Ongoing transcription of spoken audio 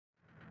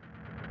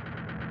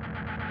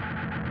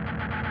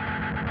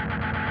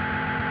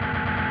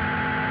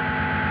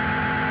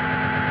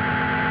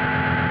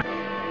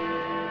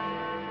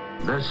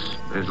This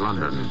is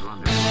London.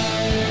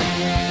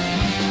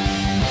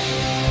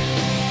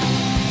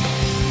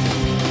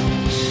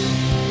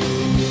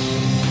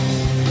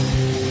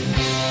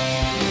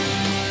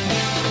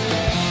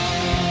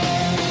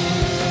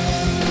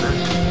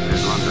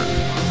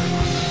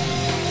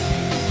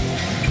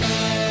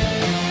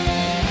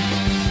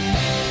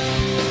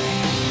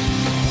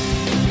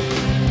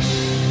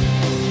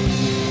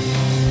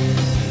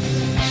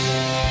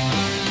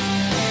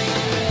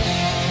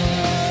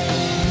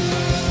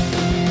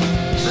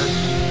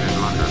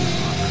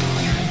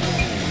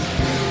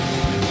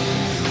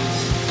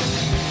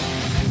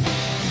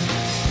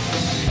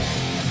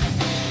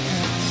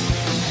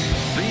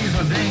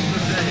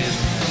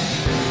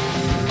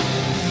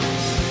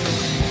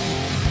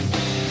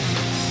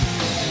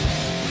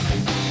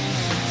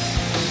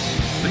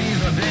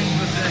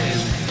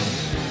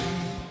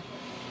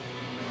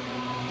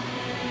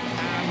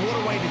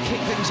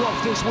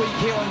 Off this week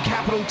here on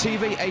Capital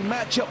TV, a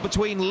matchup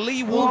between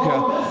Lee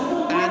Walker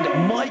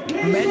and Mike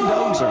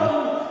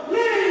Mendoza.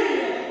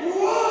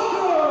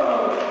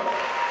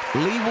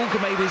 Lee Walker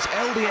made his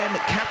LDN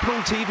Capital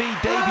TV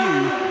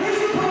debut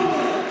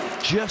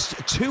just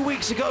 2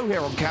 weeks ago here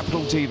on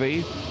Capital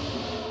TV.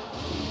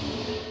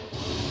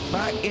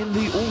 Back in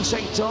the All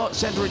Saints Arts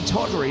Centre in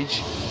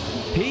Totteridge,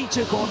 he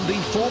took on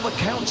the former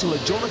councillor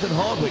Jonathan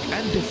Hardwick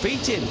and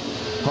defeated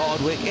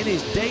Hardwick in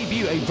his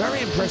debut. A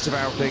very impressive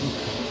outing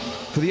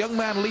for the young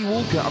man Lee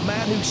Walker, a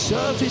man who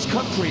served his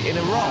country in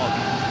Iraq,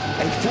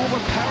 a former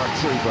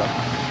paratrooper.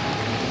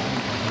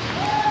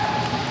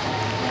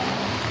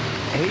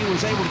 He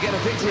was able to get a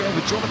victory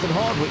over Jonathan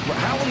Hardwick, but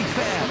how will he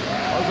fare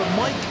over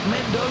Mike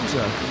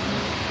Mendoza?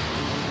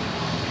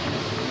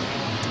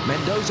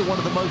 Mendoza, one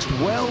of the most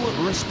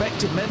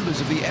well-respected members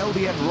of the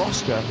LDN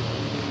roster,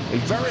 a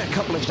very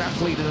accomplished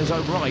athlete in his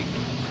own right.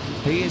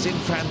 He is in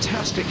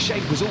fantastic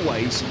shape as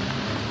always.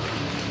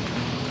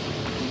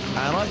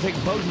 And I think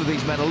both of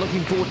these men are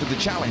looking forward to the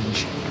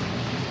challenge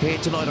here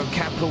tonight on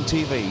Capital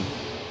TV.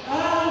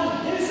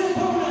 And his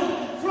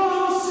opponent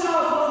from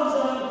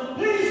South London,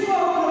 please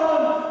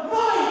welcome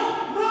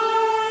Mike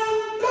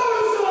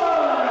Mendoza!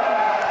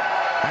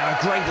 And a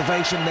great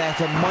ovation there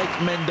for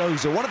Mike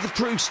Mendoza, one of the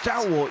true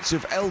stalwarts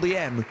of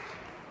LDN.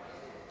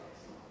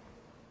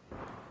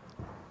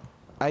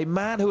 A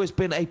man who has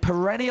been a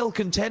perennial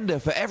contender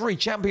for every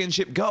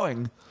championship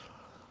going.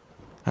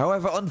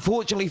 However,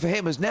 unfortunately for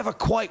him, has never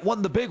quite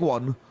won the big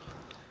one.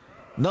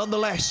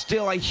 Nonetheless,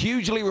 still a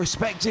hugely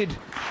respected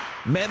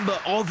member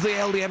of the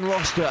LDN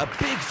roster, a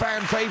big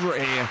fan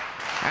favourite here.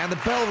 And the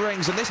bell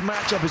rings and this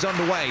matchup is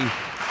underway.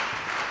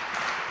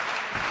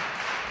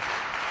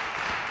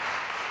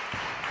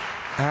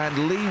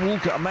 And Lee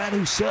Walker, a man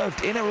who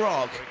served in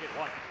Iraq,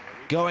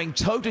 going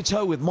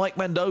toe-to-toe with Mike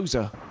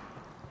Mendoza.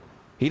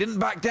 He didn't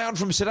back down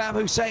from Saddam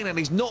Hussein, and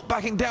he's not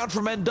backing down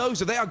from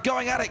Mendoza. They are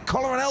going at it,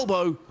 collar and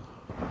elbow.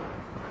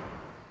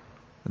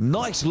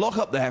 Nice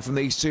lock-up there from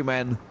these two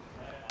men.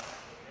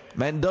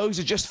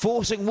 Mendoza just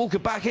forcing Walker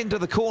back into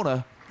the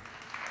corner.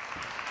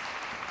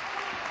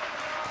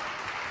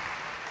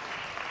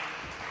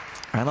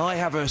 And I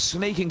have a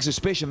sneaking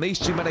suspicion these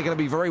two men are going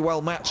to be very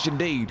well matched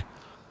indeed.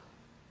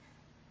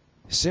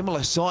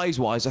 Similar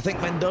size-wise. I think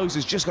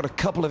Mendoza's just got a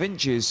couple of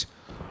inches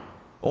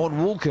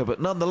on Walker,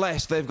 but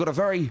nonetheless, they've got a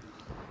very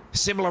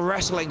similar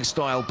wrestling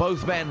style.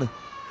 Both men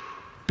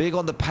big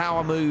on the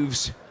power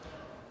moves.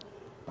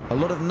 A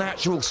lot of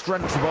natural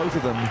strength for both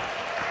of them.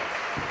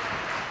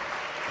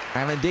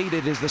 And indeed,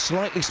 it is the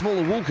slightly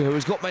smaller Walker who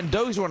has got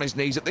Mendoza on his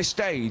knees at this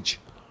stage.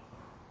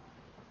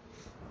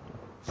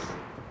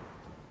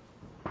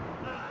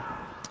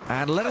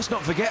 And let us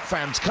not forget,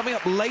 fans, coming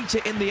up later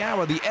in the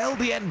hour, the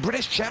LDN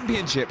British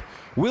Championship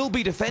will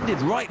be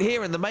defended right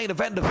here in the main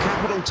event of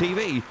Capital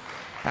TV,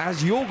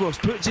 as Yorgos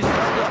puts his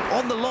belt up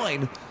on the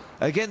line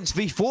against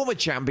the former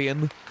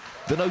champion,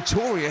 the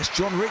notorious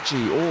John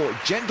Ritchie, or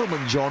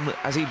Gentleman John,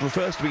 as he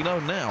prefers to be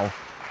known now.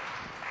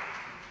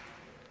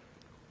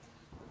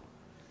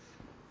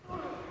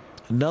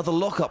 Another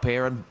lock-up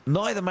here, and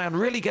neither man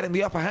really getting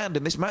the upper hand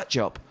in this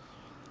matchup,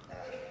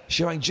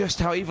 showing just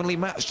how evenly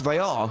matched they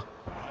are.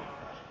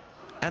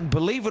 And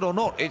believe it or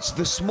not, it's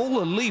the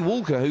smaller Lee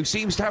Walker who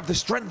seems to have the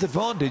strength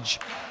advantage,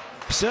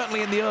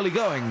 certainly in the early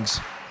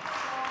goings.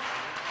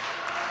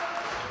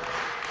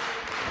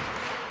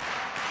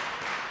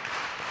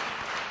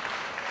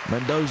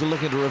 Mendoza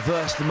looking to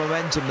reverse the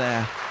momentum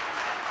there.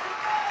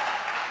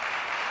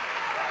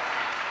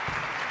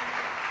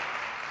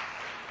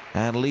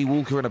 And Lee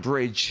Walker in a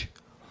bridge,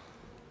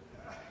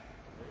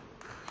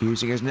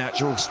 using his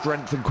natural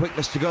strength and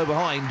quickness to go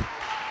behind.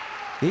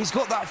 He's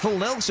got that full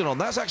Nelson on.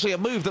 That's actually a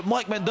move that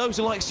Mike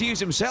Mendoza likes to use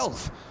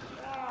himself.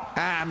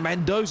 And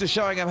Mendoza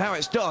showing him how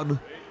it's done.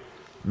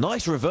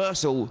 Nice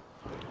reversal.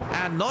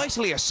 And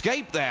nicely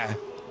escaped there.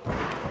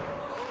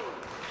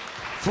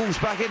 Falls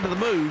back into the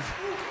move.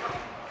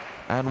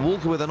 And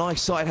Walker with a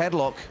nice side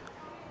headlock.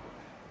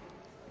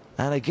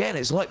 And again,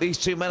 it's like these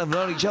two men have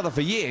known each other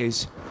for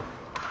years.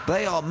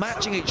 They are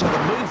matching each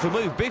other move for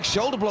move. Big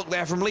shoulder block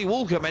there from Lee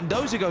Walker.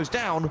 Mendoza goes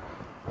down.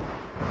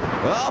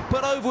 Up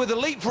and over with a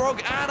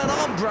leapfrog and an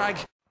arm drag.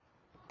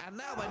 And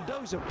now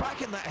Mendoza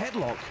back in that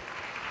headlock.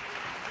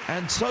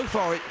 And so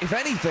far, if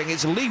anything,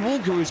 it's Lee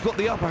Walker who's got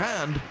the upper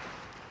hand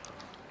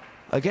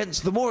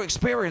against the more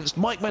experienced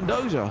Mike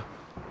Mendoza.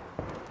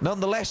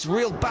 Nonetheless,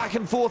 real back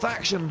and forth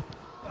action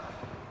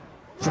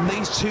from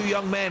these two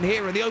young men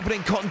here in the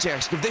opening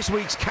contest of this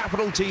week's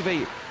Capital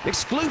TV,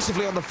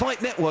 exclusively on the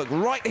Fight Network,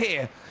 right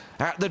here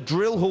at the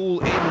Drill Hall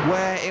in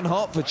Ware in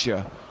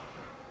Hertfordshire.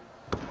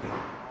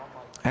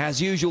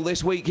 As usual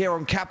this week here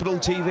on Capital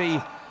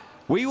TV,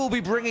 we will be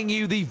bringing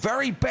you the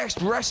very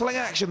best wrestling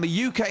action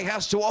the UK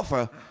has to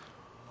offer,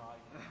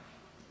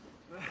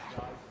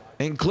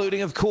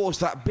 including, of course,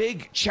 that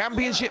big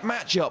championship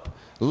matchup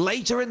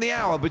later in the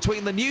hour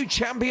between the new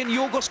champion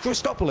Yorgos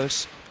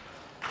Christopoulos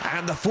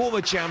and the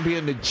former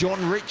champion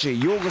John Ritchie.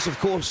 Yorgos, of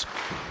course,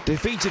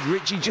 defeated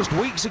Ritchie just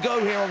weeks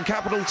ago here on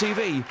Capital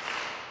TV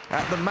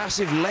at the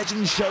massive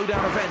Legends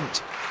Showdown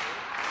event.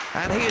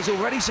 And he has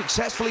already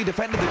successfully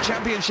defended the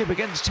championship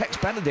against Tex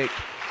Benedict.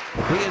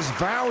 He has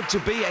vowed to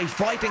be a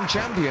fighting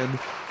champion.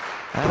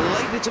 And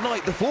later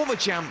tonight, the former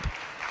champ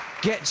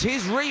gets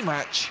his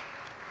rematch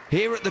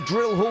here at the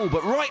Drill Hall.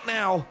 But right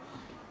now,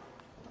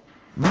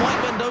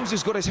 Mike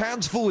Mendoza's got his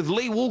hands full with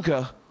Lee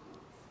Walker,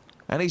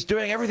 and he's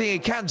doing everything he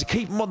can to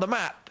keep him on the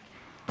mat.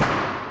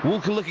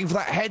 Walker looking for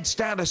that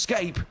headstand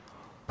escape,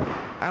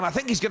 and I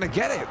think he's going to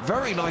get it.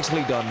 Very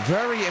nicely done,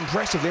 very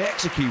impressively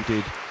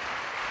executed.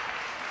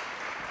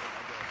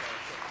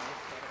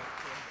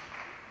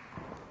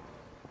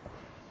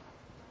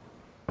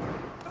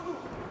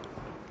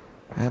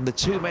 And the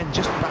two men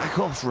just back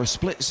off for a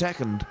split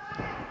second.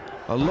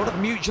 A lot of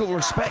mutual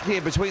respect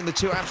here between the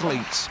two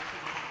athletes.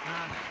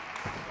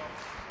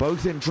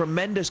 Both in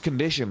tremendous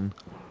condition.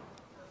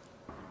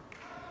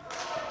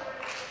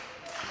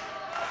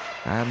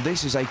 And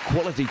this is a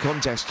quality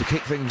contest to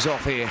kick things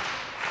off here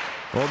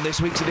on this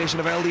week's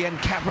edition of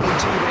LDN Capital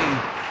TV.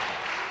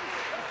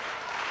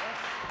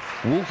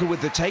 Walker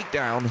with the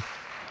takedown.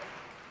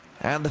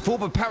 And the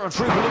former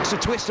paratrooper looks to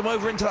twist him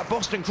over into that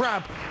Boston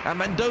Crab, and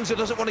Mendoza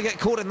doesn't want to get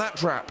caught in that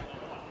trap.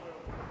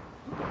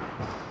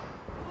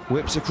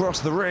 Whips across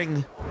the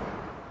ring.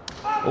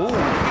 Oh,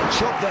 big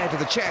chop there to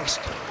the chest.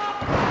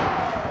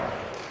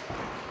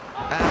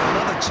 And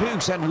another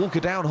two send Walker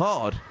down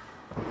hard.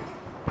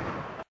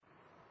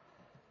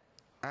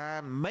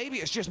 And maybe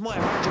it's just my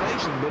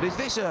imagination, but is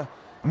this a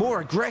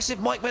more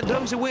aggressive Mike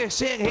Mendoza we're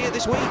seeing here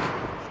this week?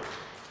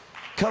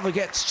 Cover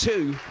gets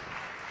two.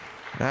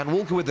 And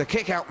Walker with the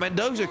kick out.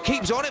 Mendoza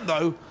keeps on him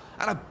though,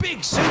 and a big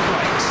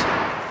suplex.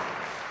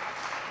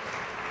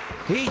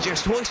 He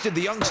just hoisted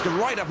the youngster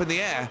right up in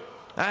the air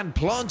and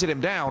planted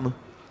him down.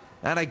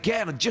 And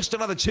again, just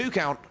another 2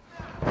 count.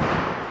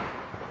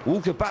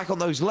 Walker back on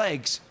those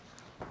legs.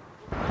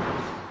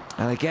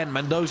 And again,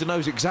 Mendoza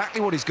knows exactly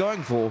what he's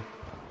going for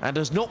and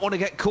does not want to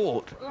get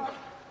caught.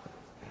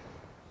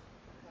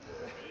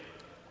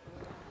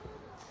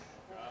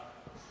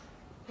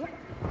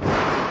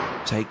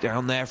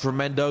 Takedown there from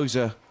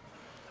Mendoza.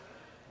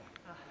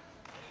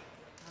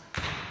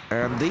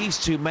 And these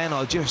two men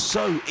are just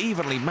so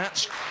evenly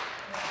matched.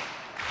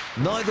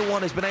 Neither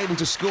one has been able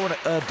to score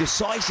a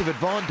decisive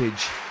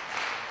advantage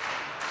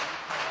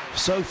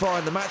so far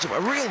in the matchup.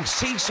 A real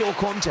seesaw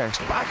contest,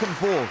 back and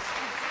forth.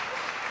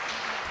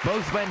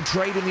 Both men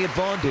trading the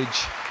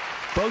advantage.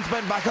 Both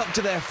men back up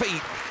to their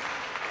feet.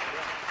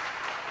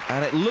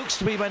 And it looks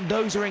to be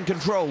Mendoza in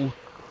control.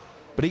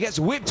 But he gets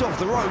whipped off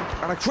the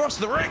rope and across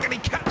the ring, and he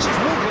catches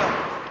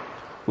Walker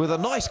with a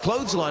nice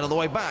clothesline on the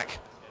way back.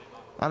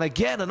 And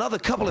again, another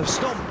couple of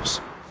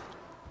stomps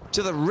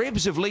to the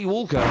ribs of Lee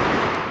Walker.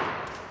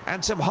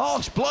 And some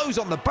harsh blows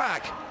on the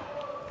back.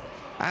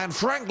 And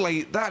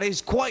frankly, that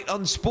is quite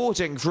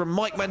unsporting from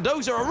Mike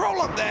Mendoza. A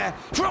roll up there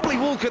from Lee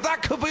Walker.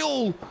 That could be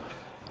all.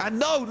 And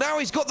no, now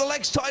he's got the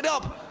legs tied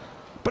up.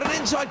 But an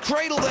inside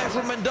cradle there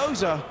from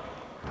Mendoza.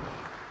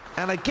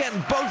 And again,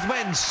 both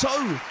men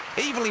so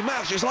evenly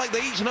matched. It's like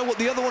they each know what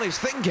the other one is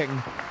thinking.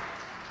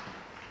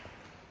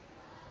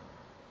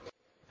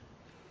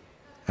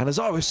 And as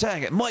I was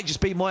saying, it might just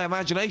be my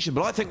imagination,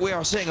 but I think we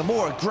are seeing a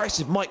more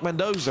aggressive Mike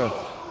Mendoza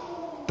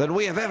than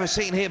we have ever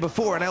seen here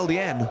before in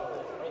LDN.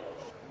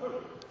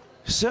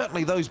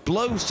 Certainly those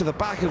blows to the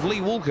back of Lee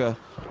Walker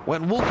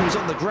when Walker was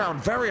on the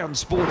ground, very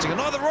unsporting.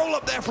 Another roll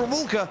up there from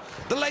Walker.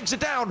 The legs are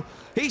down.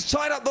 He's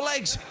tied up the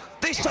legs.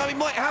 This time he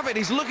might have it.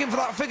 He's looking for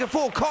that figure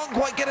four. Can't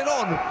quite get it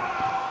on.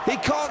 He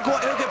can't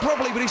quite hook it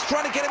properly, but he's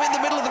trying to get him in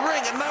the middle of the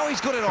ring, and now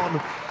he's got it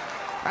on.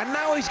 And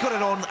now he's got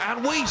it on,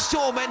 and we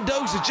saw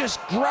Mendoza just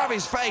grab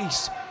his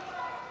face.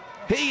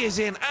 He is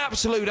in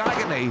absolute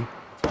agony.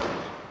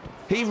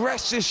 He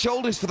rests his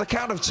shoulders for the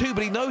count of 2,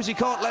 but he knows he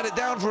can't let it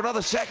down for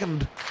another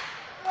second.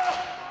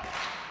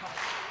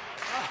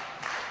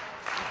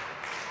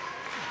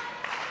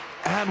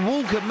 And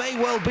Walker may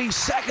well be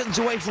seconds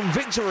away from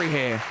victory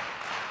here.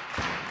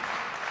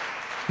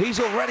 He's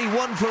already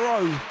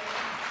 1-0.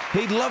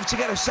 He'd love to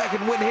get a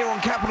second win here on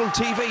Capital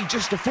TV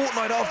just a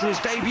fortnight after his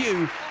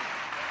debut.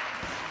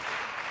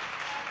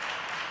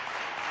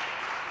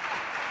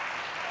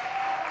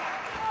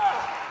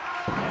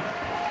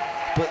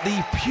 at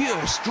the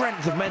pure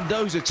strength of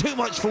Mendoza. Too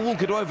much for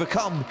Walker to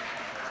overcome.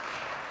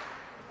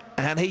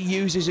 And he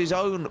uses his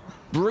own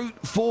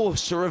brute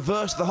force to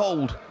reverse the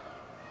hold.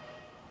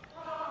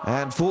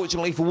 And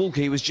fortunately for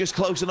Walker, he was just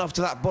close enough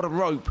to that bottom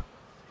rope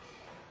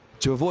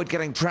to avoid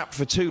getting trapped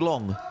for too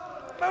long.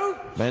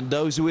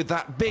 Mendoza with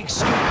that big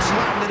scoop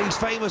slam that he's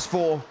famous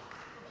for.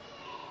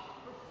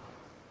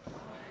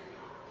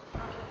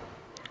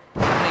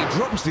 And he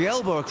drops the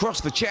elbow across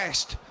the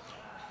chest.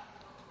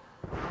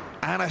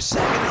 And a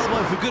second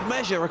elbow for good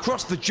measure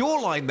across the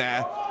jawline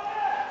there.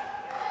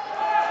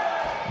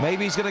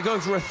 Maybe he's going to go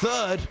for a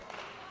third.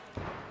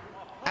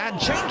 And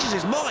changes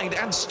his mind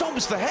and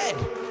stomps the head.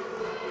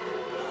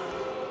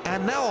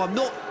 And now I'm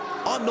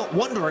not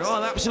wondering,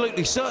 I'm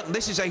absolutely certain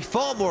this is a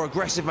far more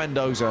aggressive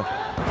Mendoza.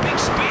 Big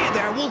spear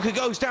there, Walker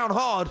goes down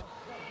hard.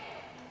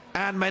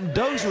 And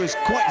Mendoza is,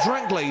 quite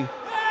frankly,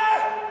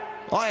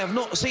 I have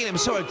not seen him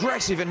so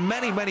aggressive in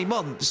many, many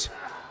months.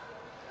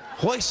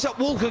 Hoists up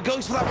Walker,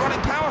 goes for that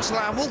running power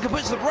slam. Walker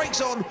puts the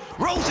brakes on,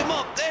 rolls him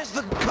up, there's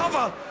the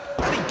cover,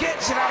 and he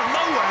gets it out of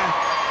nowhere.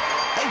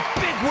 A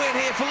big win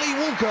here for Lee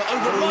Walker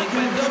over Mike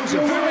Mendoza,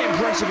 very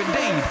impressive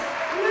indeed.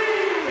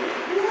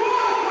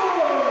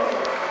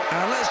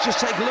 And let's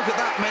just take a look at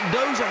that.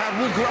 Mendoza had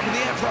Walker up in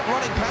the air for that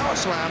running power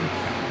slam.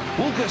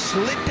 Walker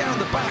slid down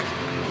the back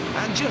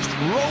and just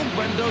rolled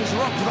Mendoza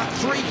up for that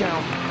 3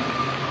 count.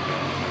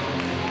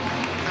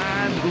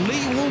 And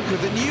Lee Walker,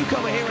 the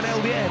newcomer here in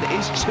LBN,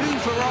 is 2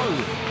 for 0.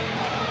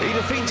 He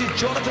defeated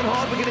Jonathan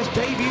Hardwick in his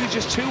debut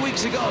just 2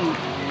 weeks ago.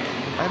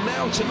 And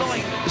now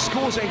tonight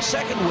scores a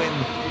second win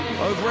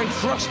over a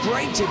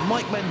frustrated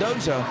Mike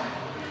Mendoza.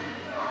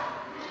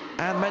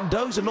 And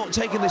Mendoza not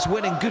taking this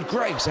win in good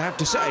grace, I have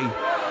to say.